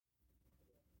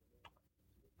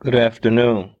Good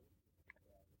afternoon.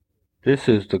 This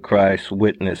is the Christ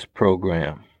Witness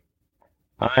Program.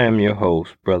 I am your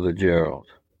host, Brother Gerald.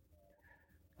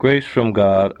 Grace from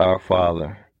God our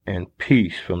Father and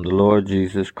peace from the Lord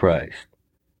Jesus Christ.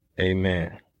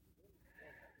 Amen.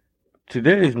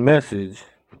 Today's message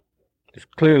is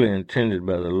clearly intended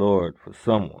by the Lord for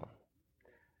someone.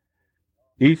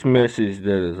 Each message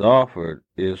that is offered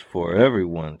is for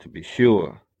everyone, to be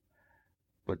sure,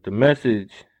 but the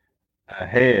message I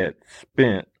had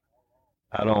spent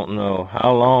I don't know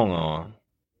how long on,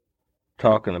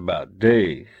 talking about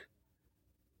days,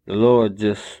 the Lord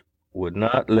just would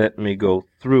not let me go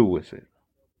through with it.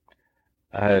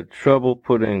 I had trouble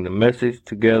putting the message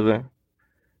together,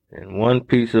 and one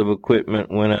piece of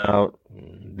equipment went out,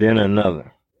 and then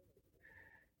another.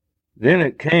 Then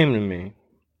it came to me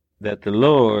that the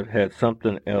Lord had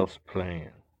something else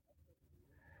planned.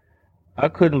 I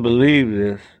couldn't believe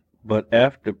this, but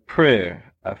after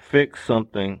prayer, I fixed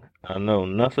something I know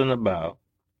nothing about,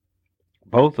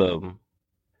 both of them,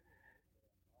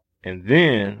 and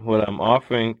then what I'm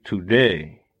offering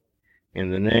today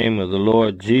in the name of the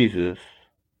Lord Jesus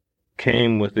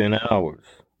came within hours.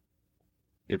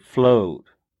 It flowed.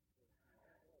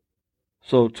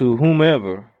 So to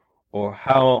whomever or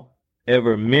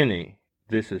however many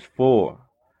this is for,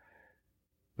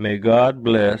 may God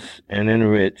bless and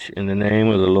enrich in the name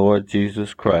of the Lord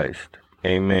Jesus Christ.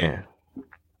 Amen.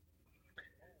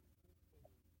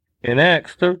 In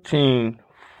Acts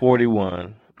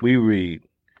 13:41, we read,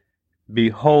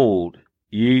 "Behold,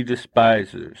 ye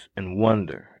despisers, and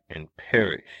wonder, and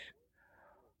perish.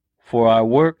 For I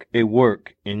work a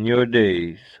work in your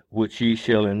days, which ye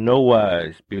shall in no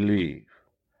wise believe,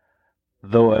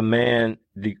 though a man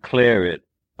declare it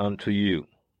unto you."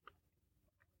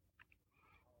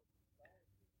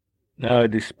 Now a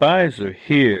despiser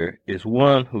here is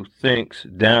one who thinks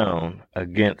down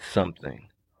against something,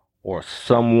 or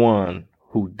someone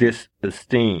who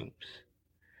disesteems.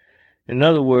 In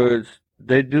other words,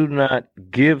 they do not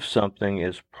give something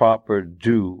its proper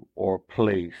due or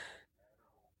place,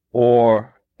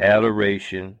 or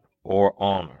adoration or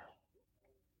honor.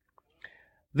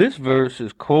 This verse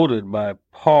is quoted by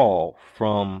Paul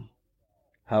from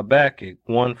Habakkuk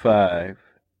 1:5,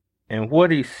 and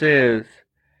what he says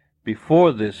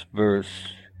before this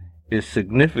verse is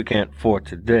significant for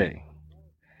today.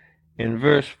 In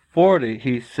verse 40,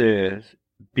 he says,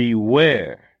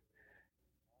 "Beware,"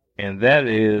 and that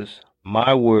is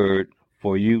my word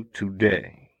for you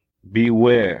today.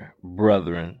 Beware,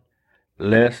 brethren,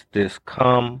 lest this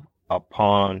come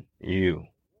upon you.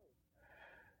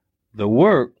 The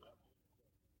work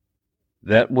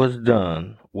that was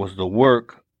done was the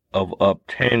work of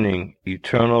obtaining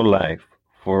eternal life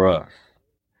for us.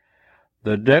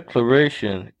 The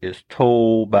declaration is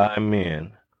told by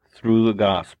men through the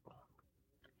gospel.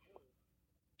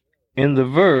 In the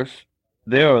verse,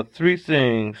 there are three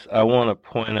things I want to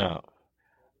point out,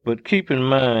 but keep in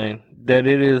mind that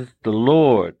it is the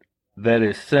Lord that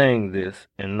is saying this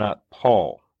and not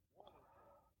Paul.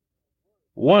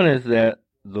 One is that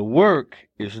the work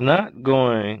is not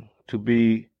going to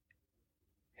be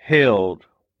held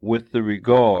with the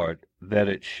regard that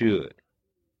it should.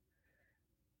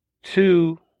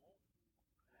 Two,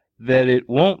 that it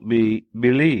won't be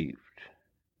believed.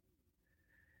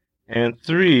 And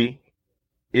three,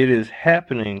 it is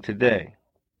happening today.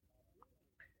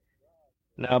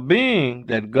 Now, being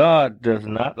that God does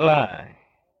not lie,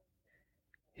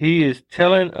 he is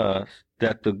telling us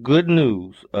that the good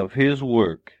news of his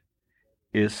work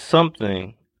is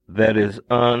something that is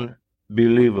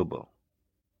unbelievable,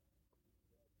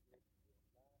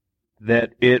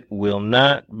 that it will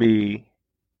not be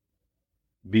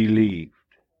believed.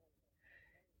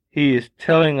 He is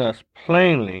telling us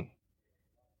plainly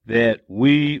that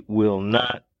we will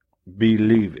not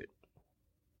believe it.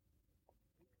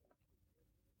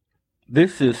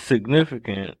 This is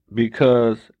significant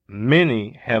because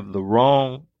many have the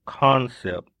wrong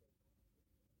concept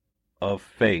of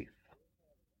faith.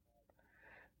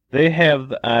 They have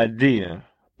the idea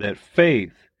that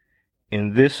faith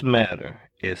in this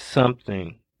matter is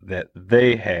something that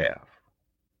they have,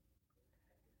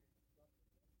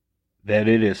 that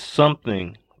it is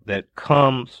something that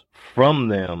comes from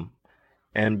them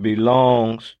and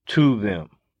belongs to them,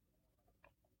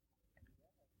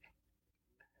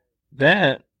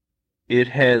 that it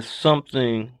has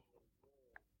something,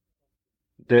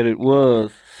 that it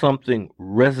was something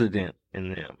resident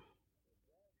in them.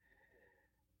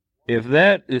 If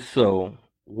that is so,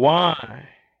 why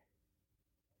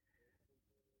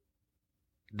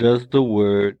does the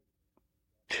word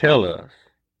tell us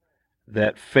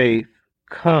that faith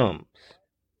comes?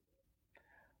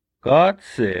 God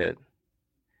said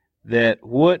that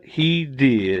what he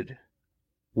did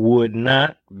would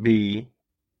not be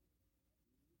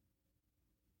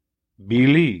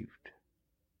believed.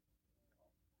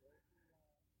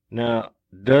 Now,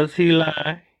 does he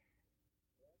lie?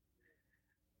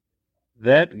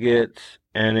 That gets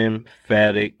an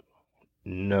emphatic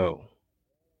no.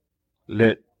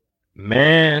 Let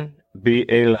man be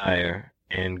a liar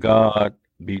and God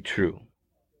be true.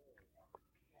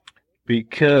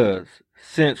 Because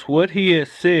since what he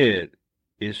has said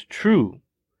is true,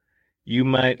 you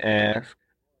might ask,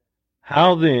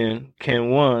 how then can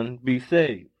one be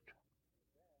saved?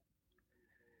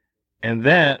 And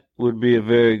that would be a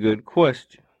very good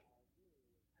question.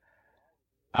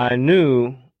 I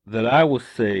knew that I was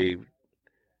saved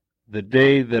the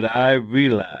day that I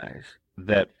realized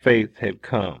that faith had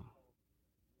come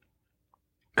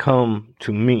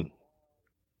to me.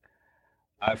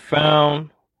 I found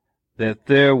that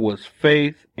there was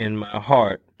faith in my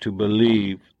heart to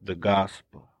believe the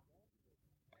gospel.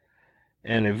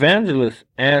 An evangelist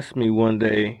asked me one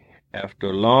day, after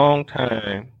a long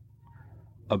time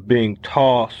of being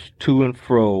tossed to and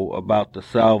fro about the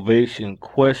salvation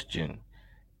question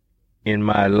in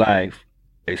my life,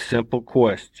 a simple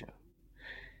question.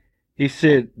 He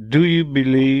said, "Do you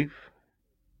believe?"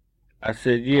 I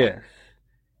said, "Yes."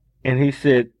 And he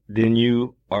said, "Then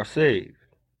you are saved."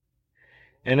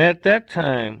 And at that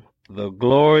time, the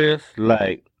glorious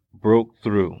light broke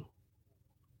through.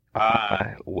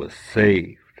 I was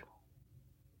saved.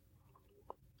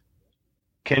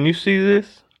 Can you see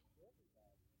this?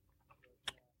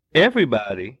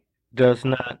 Everybody does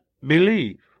not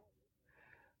believe.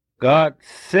 God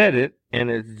said it, and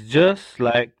it's just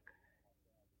like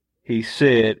he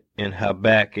said in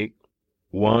Habakkuk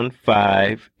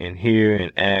 1:5 and here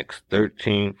in Acts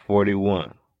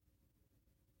 13:41.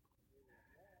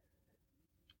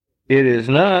 It is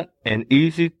not an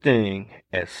easy thing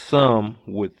as some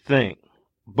would think,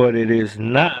 but it is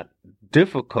not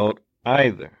difficult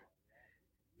either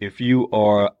if you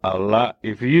allow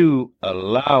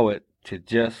it to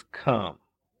just come.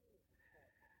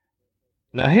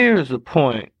 Now here is a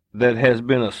point that has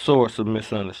been a source of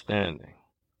misunderstanding.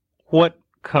 What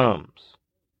comes?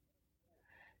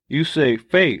 You say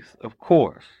faith, of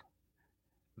course.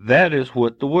 That is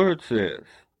what the word says.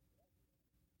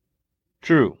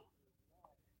 True.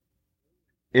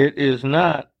 It is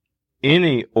not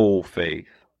any old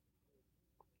faith.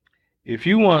 If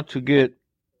you want to get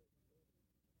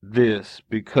this,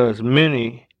 because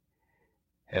many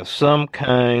have some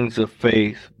kinds of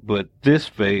faith, but this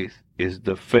faith is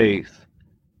the faith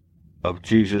of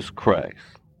Jesus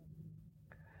Christ.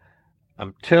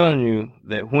 I'm telling you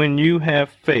that when you have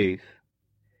faith,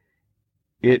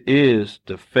 it is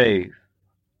the faith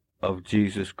of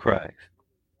Jesus Christ.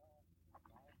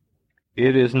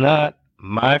 It is not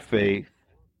my faith.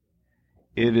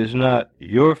 It is not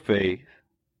your faith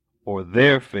or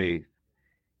their faith.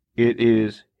 It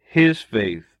is his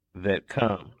faith that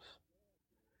comes.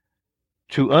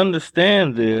 To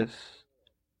understand this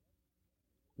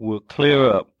will clear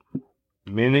up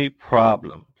many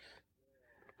problems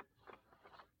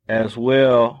as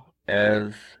well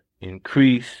as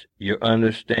increase your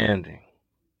understanding.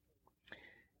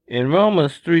 In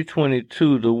Romans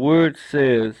 3:22, the word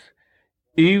says,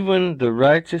 even the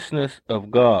righteousness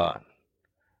of God.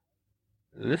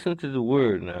 Listen to the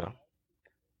word now.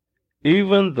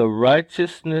 Even the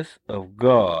righteousness of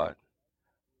God,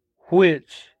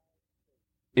 which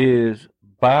is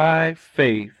by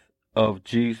faith of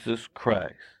Jesus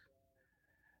Christ.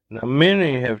 Now,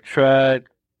 many have tried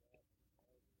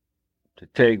to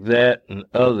take that and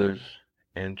others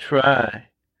and try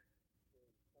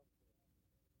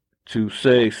to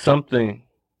say something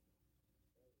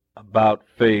about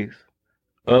faith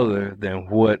other than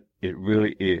what it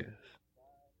really is.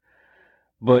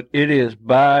 But it is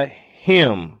by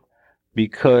him,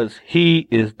 because he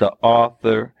is the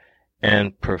author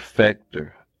and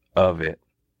perfecter of it,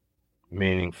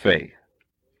 meaning faith.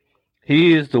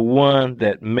 He is the one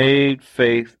that made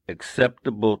faith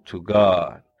acceptable to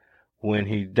God when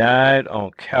he died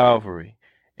on Calvary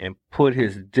and put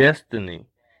his destiny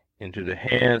into the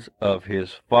hands of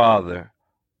his Father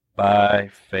by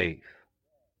faith.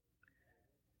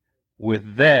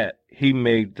 With that, he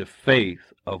made the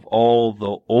faith of all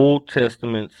the Old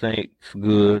Testament saints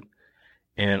good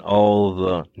and all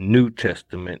the New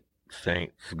Testament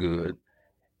saints good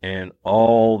and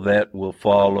all that will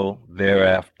follow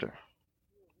thereafter.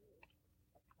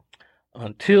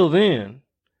 Until then,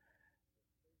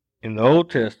 in the Old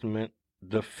Testament,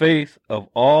 the faith of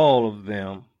all of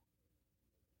them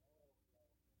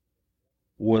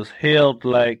was held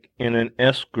like in an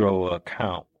escrow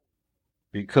account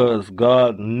because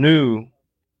God knew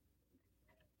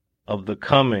of the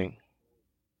coming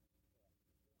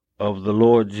of the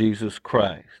Lord Jesus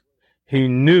Christ. He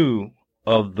knew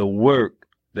of the work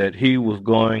that he was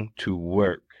going to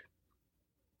work.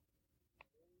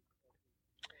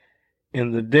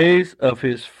 In the days of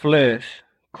his flesh,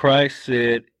 Christ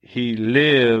said he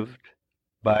lived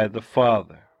by the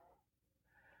Father.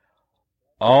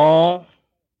 All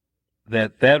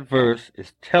that verse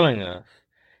is telling us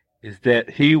is that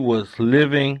he was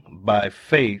living by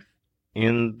faith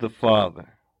in the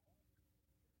Father.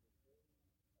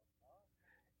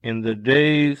 In the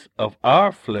days of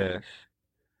our flesh,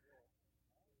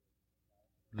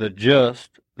 the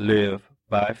just live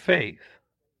by faith,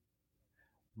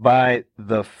 by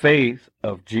the faith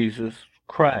of Jesus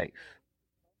Christ.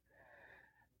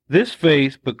 This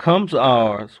faith becomes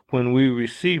ours when we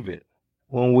receive it,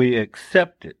 when we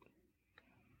accept it,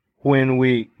 when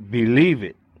we believe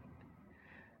it.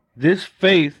 This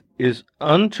faith is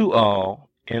unto all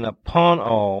and upon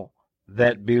all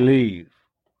that believe.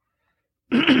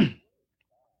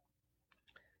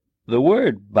 The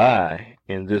word by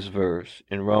in this verse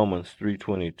in Romans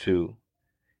 3:22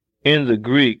 in the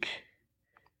Greek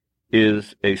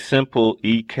is a simple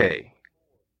ek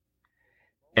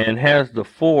and has the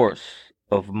force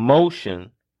of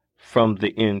motion from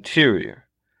the interior,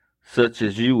 such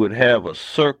as you would have a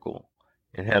circle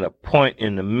and had a point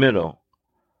in the middle.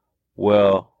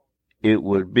 Well, it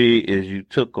would be as you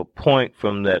took a point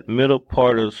from that middle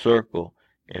part of the circle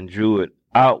and drew it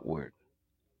outward.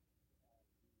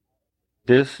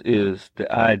 This is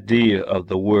the idea of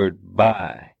the word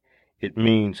by. It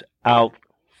means out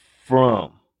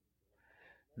from.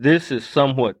 This is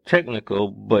somewhat technical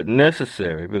but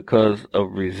necessary because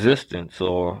of resistance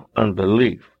or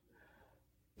unbelief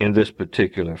in this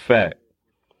particular fact.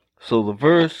 So the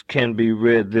verse can be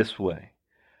read this way,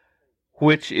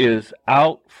 which is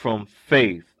out from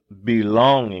faith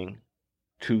belonging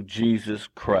to Jesus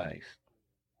Christ,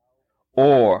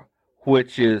 or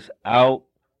which is out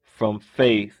from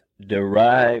faith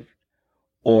derived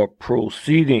or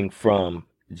proceeding from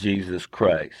Jesus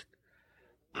Christ.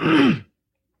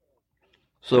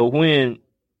 So when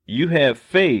you have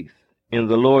faith in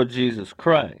the Lord Jesus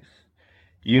Christ,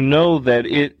 you know that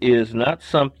it is not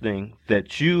something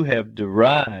that you have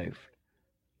derived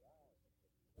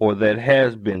or that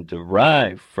has been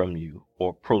derived from you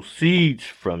or proceeds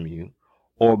from you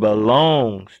or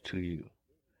belongs to you,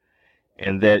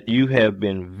 and that you have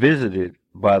been visited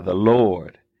by the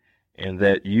Lord, and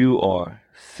that you are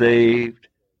saved,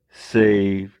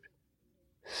 saved,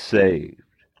 saved.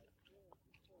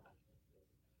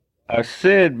 I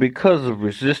said because of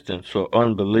resistance or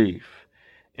unbelief,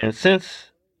 and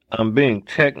since I'm being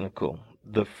technical,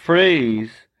 the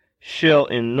phrase shall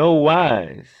in no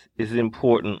wise is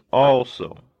important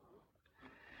also.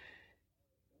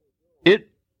 It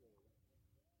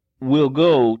will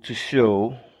go to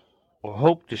show, or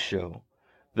hope to show,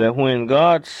 that when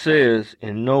God says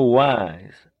in no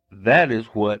wise, that is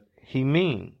what he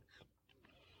means.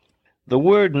 The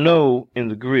word no in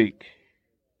the Greek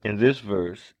in this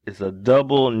verse is a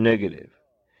double negative,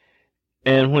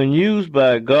 and when used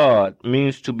by God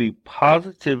means to be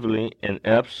positively and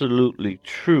absolutely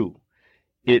true.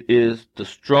 It is the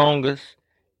strongest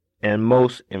and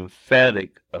most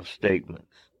emphatic of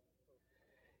statements.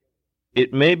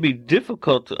 It may be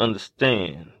difficult to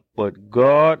understand, but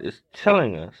God is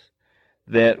telling us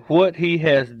that what he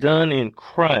has done in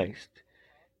Christ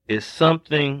is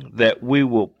something that we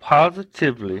will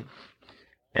positively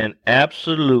and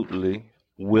absolutely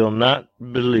will not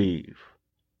believe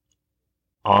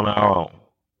on our own.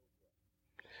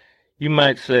 You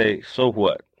might say, so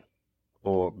what?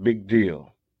 Or big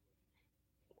deal?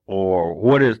 Or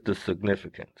what is the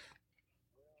significance?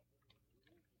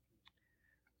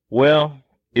 Well,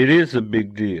 it is a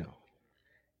big deal,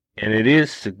 and it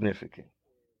is significant.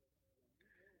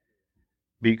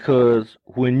 Because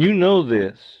when you know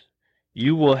this,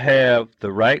 you will have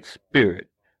the right spirit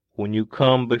when you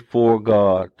come before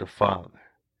God the Father.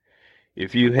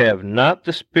 If you have not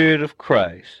the Spirit of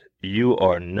Christ, you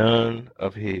are none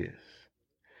of his.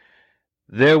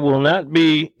 There will not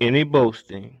be any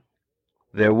boasting.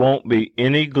 There won't be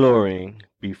any glorying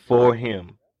before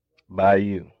him by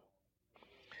you.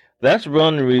 That's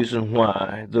one reason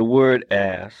why the word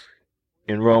asks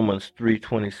in Romans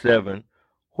 3:27,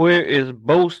 where is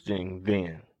boasting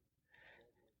then?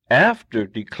 After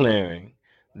declaring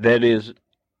that it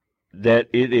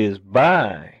is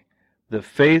by the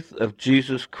faith of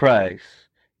Jesus Christ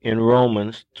in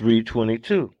Romans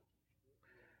 3:22.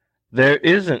 There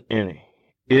isn't any.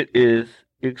 It is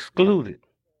excluded.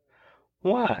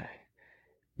 Why?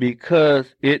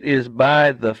 Because it is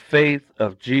by the faith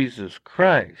of Jesus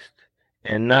Christ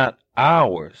and not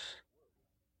ours,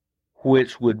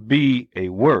 which would be a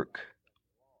work,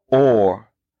 or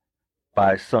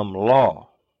by some law.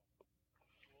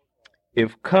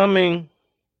 If coming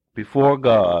before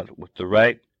God with the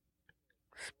right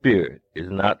spirit is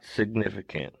not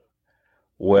significant,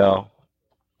 well,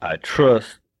 I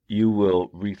trust you will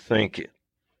rethink it.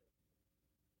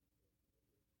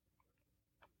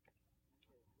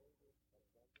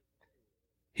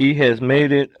 He has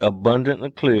made it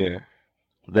abundantly clear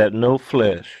that no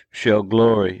flesh shall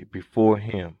glory before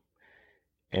him,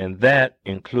 and that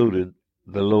included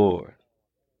the Lord.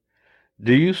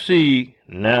 Do you see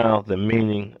now the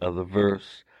meaning of the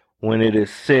verse when it is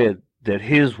said that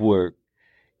his work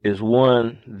is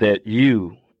one that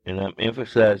you, and I'm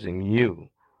emphasizing you,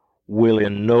 will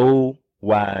in no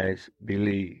wise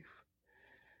believe?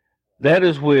 That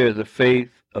is where the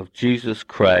faith of Jesus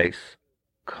Christ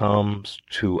comes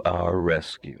to our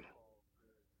rescue.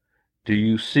 Do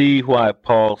you see why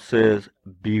Paul says,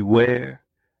 beware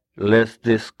lest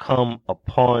this come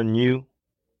upon you?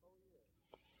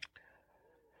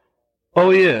 Oh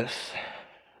yes,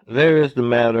 there is the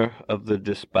matter of the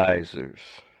despisers,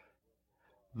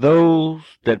 those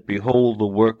that behold the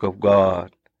work of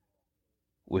God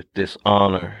with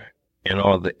dishonor and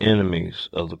are the enemies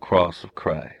of the cross of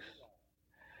Christ.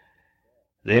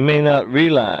 They may not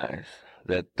realize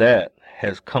that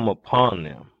has come upon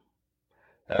them.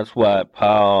 That's why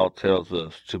Paul tells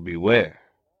us to beware.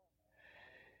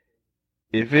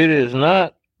 If it is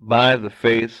not by the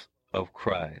faith of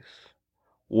Christ,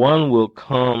 one will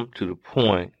come to the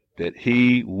point that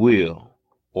he will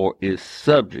or is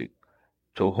subject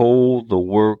to hold the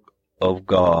work of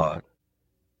God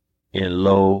in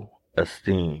low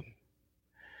esteem.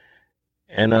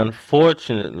 And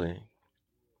unfortunately,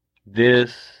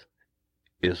 this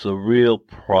is a real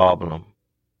problem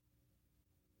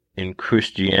in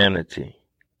Christianity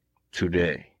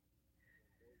today.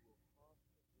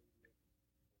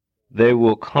 They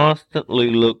will constantly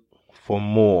look for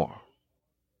more.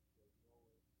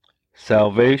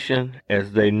 Salvation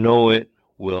as they know it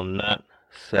will not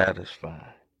satisfy.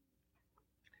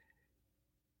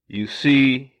 You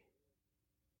see,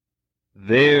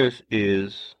 theirs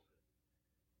is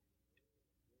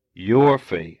your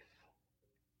faith,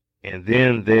 and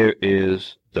then there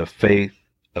is the faith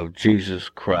of Jesus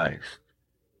Christ.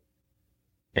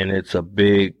 And it's a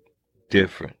big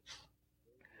difference.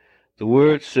 The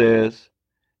word says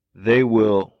they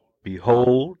will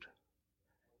behold,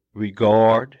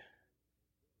 regard,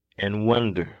 and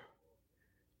wonder,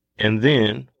 and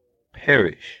then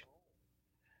perish.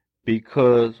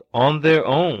 Because on their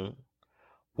own,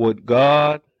 what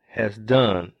God has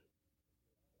done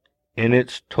in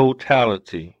its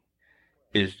totality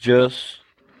is just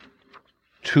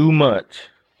too much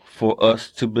for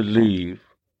us to believe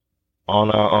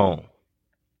on our own.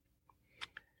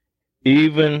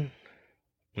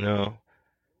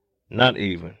 Not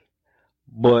even,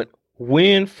 but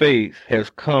when faith has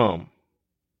come,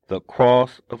 the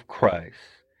cross of Christ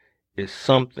is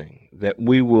something that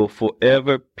we will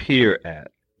forever peer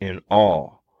at in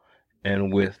awe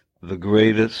and with the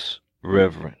greatest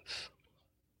reverence.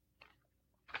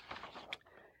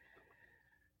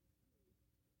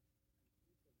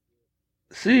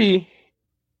 See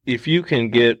if you can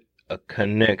get a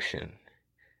connection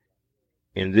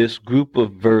in this group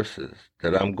of verses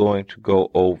that I'm going to go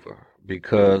over,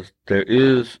 because there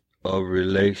is a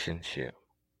relationship,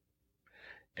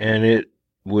 and it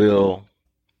will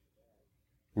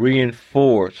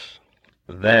reinforce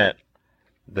that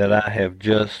I have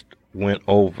just went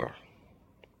over.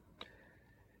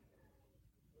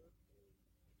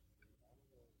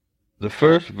 The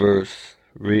first verse,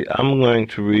 I'm going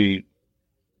to read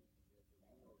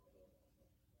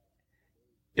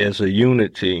as a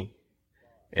unity,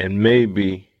 and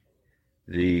maybe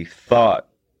the thought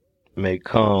may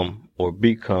come or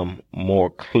become more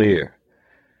clear.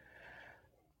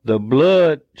 The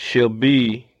blood shall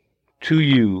be to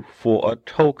you for a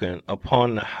token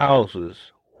upon the houses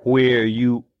where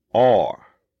you are.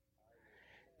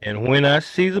 And when I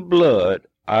see the blood,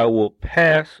 I will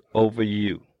pass over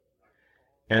you,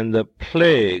 and the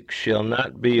plague shall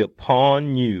not be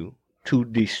upon you to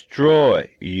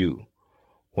destroy you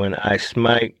when I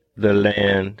smite the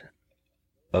land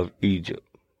of Egypt.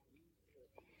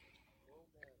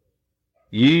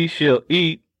 Ye shall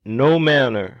eat no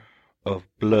manner of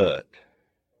blood.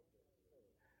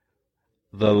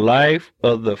 The life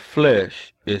of the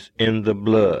flesh is in the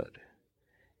blood,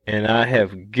 and I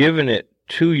have given it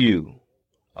to you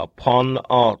upon the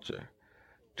altar,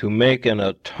 to make an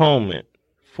atonement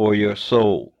for your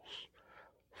souls.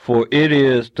 For it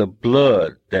is the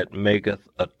blood that maketh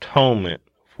atonement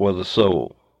for the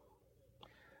soul.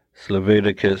 It's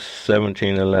Leviticus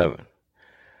 17:11.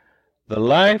 The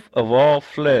life of all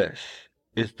flesh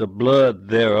is the blood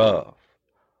thereof.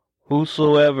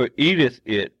 Whosoever eateth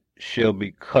it shall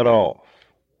be cut off.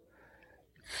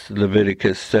 It's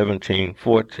Leviticus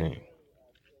 17:14.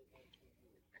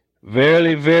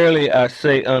 Verily, verily, I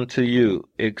say unto you,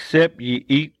 except ye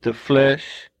eat the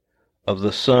flesh of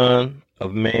the Son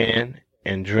of Man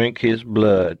and drink his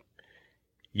blood,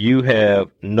 you have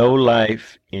no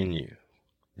life in you.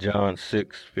 John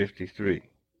 6:53.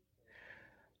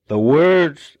 The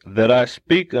words that I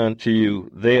speak unto you,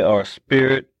 they are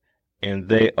spirit and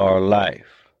they are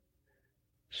life.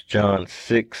 It's John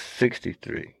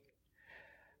 6:63.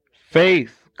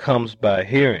 Faith comes by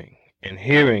hearing, and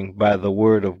hearing by the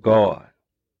word of God.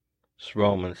 It's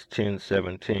Romans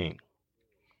 10:17.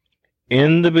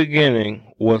 In the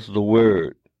beginning was the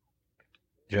Word.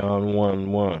 John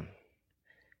 1:1.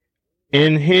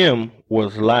 In him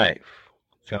was life.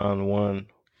 John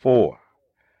 1:4.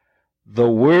 The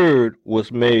Word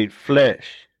was made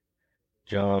flesh.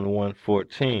 John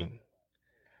 1:14.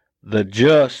 The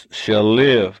just shall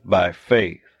live by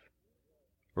faith.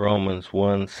 Romans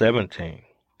 1:17.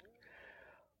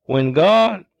 When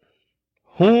God,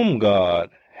 whom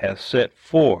God hath set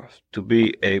forth to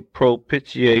be a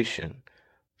propitiation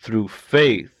through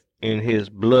faith in his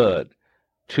blood,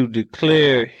 to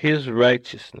declare his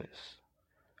righteousness.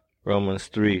 Romans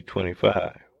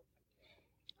 3:25.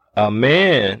 A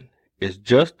man is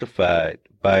justified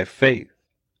by faith.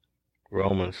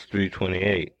 Romans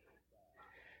 3:28.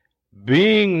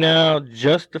 Being now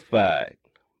justified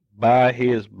by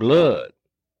his blood.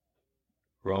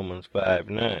 Romans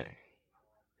 5:9.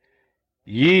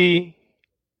 Ye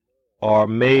are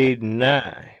made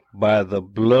nigh by the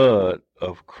blood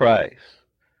of Christ.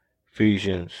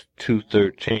 Ephesians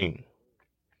 2:13.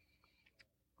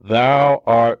 Thou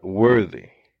art worthy,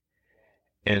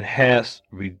 and hast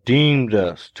redeemed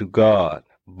us to God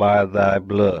by thy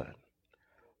blood.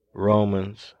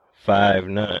 Romans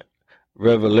 5:9.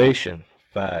 Revelation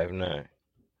 5:9.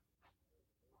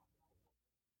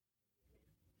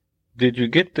 Did you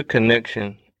get the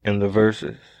connection in the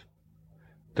verses?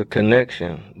 The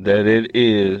connection that it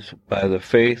is by the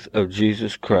faith of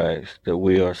Jesus Christ that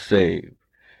we are saved,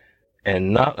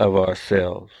 and not of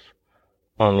ourselves,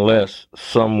 unless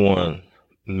someone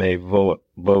may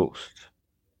boast.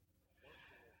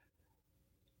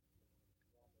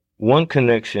 One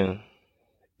connection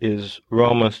is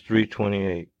Romans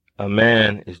 3:28. A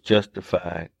man is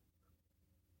justified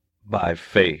by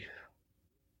faith.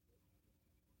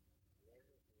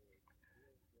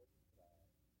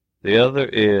 The other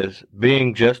is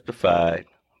being justified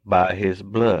by his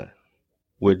blood.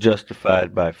 We're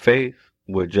justified by faith.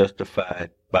 We're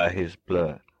justified by his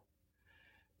blood.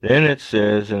 Then it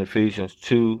says in Ephesians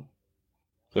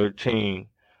 2:13,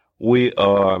 we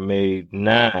are made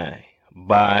nigh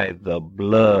by the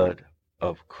blood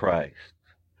of Christ.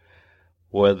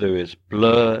 Whether it's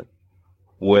blood,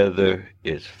 whether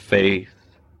it's faith,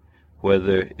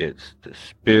 whether it's the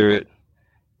Spirit,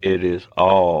 it is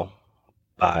all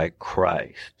by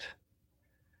Christ.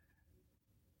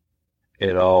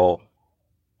 It all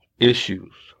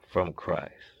issues from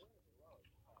Christ.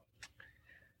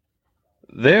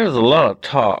 There's a lot of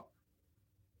talk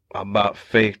about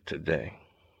faith today,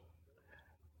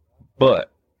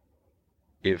 but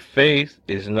if faith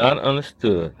is not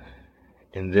understood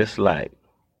in this light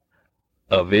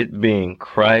of it being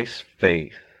Christ's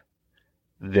faith,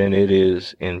 then it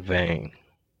is in vain.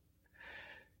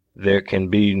 There can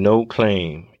be no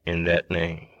claim in that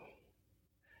name.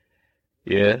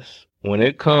 Yes, when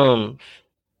it comes,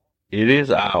 it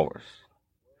is ours,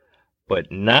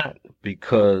 but not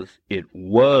because it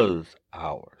was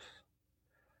ours.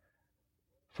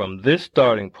 From this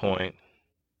starting point,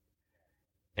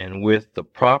 and with the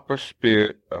proper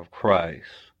spirit of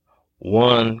Christ,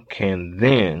 one can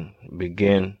then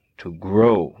begin to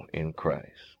grow in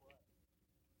Christ.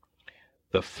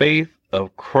 The faith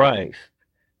of Christ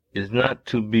is not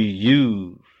to be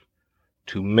used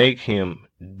to make him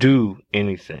do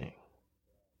anything.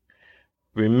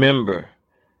 Remember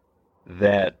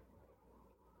that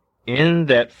in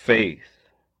that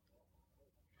faith,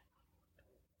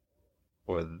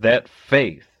 or that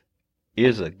faith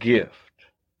is a gift,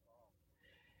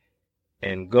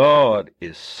 and God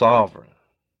is sovereign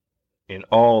in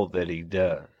all that he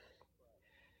does.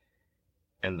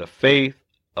 And the faith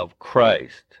of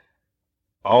Christ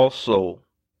also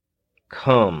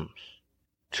comes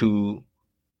to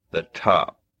the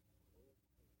top.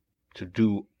 to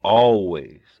do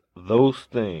always those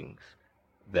things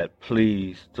that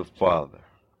please the Father.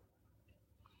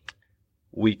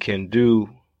 We can do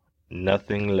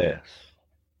nothing less.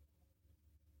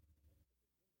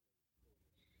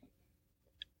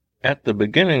 At the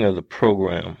beginning of the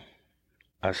program,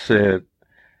 I said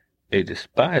a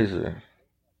despiser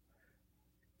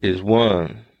is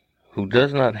one who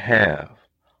does not have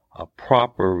a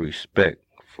proper respect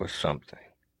for something.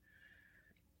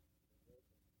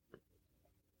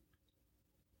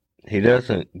 He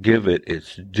doesn't give it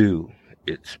its due,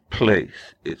 its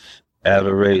place, its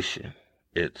adoration,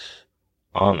 its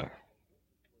honor.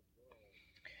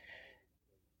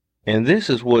 And this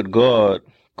is what God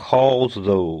calls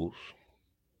those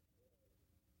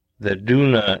that do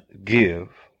not give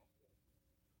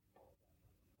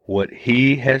what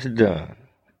He has done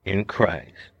in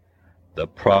Christ the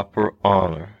proper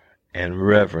honor and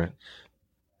reverence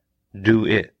due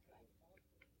it.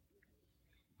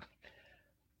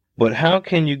 But how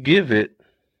can you give it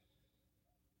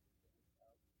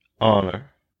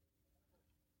honor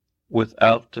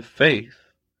without the faith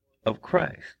of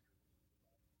Christ?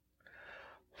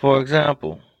 For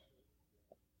example,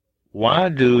 why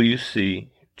do you see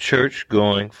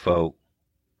church-going folk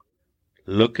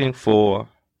looking for,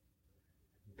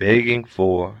 begging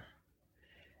for,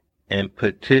 and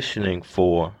petitioning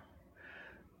for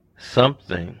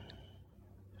something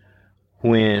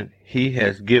when He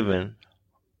has given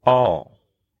all?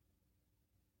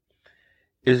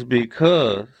 Is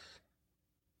because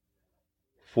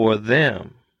for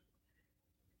them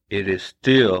it is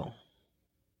still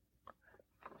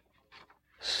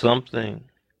something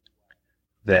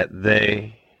that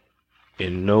they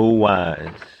in no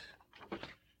wise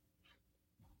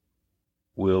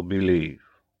will believe.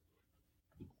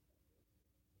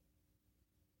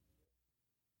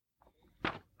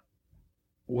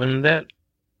 When that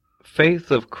faith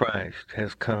of Christ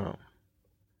has come,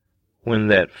 when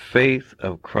that faith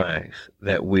of Christ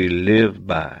that we live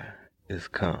by is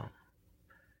come,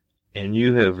 and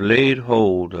you have laid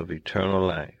hold of eternal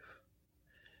life,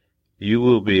 you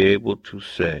will be able to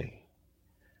say,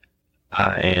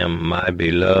 I am my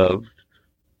beloved,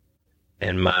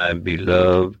 and my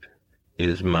beloved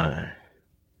is mine.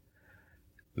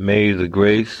 May the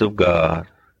grace of God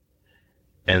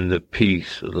and the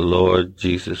peace of the Lord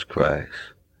Jesus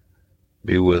Christ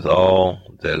be with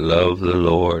all that love the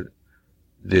Lord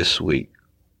this week.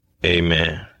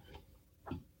 Amen.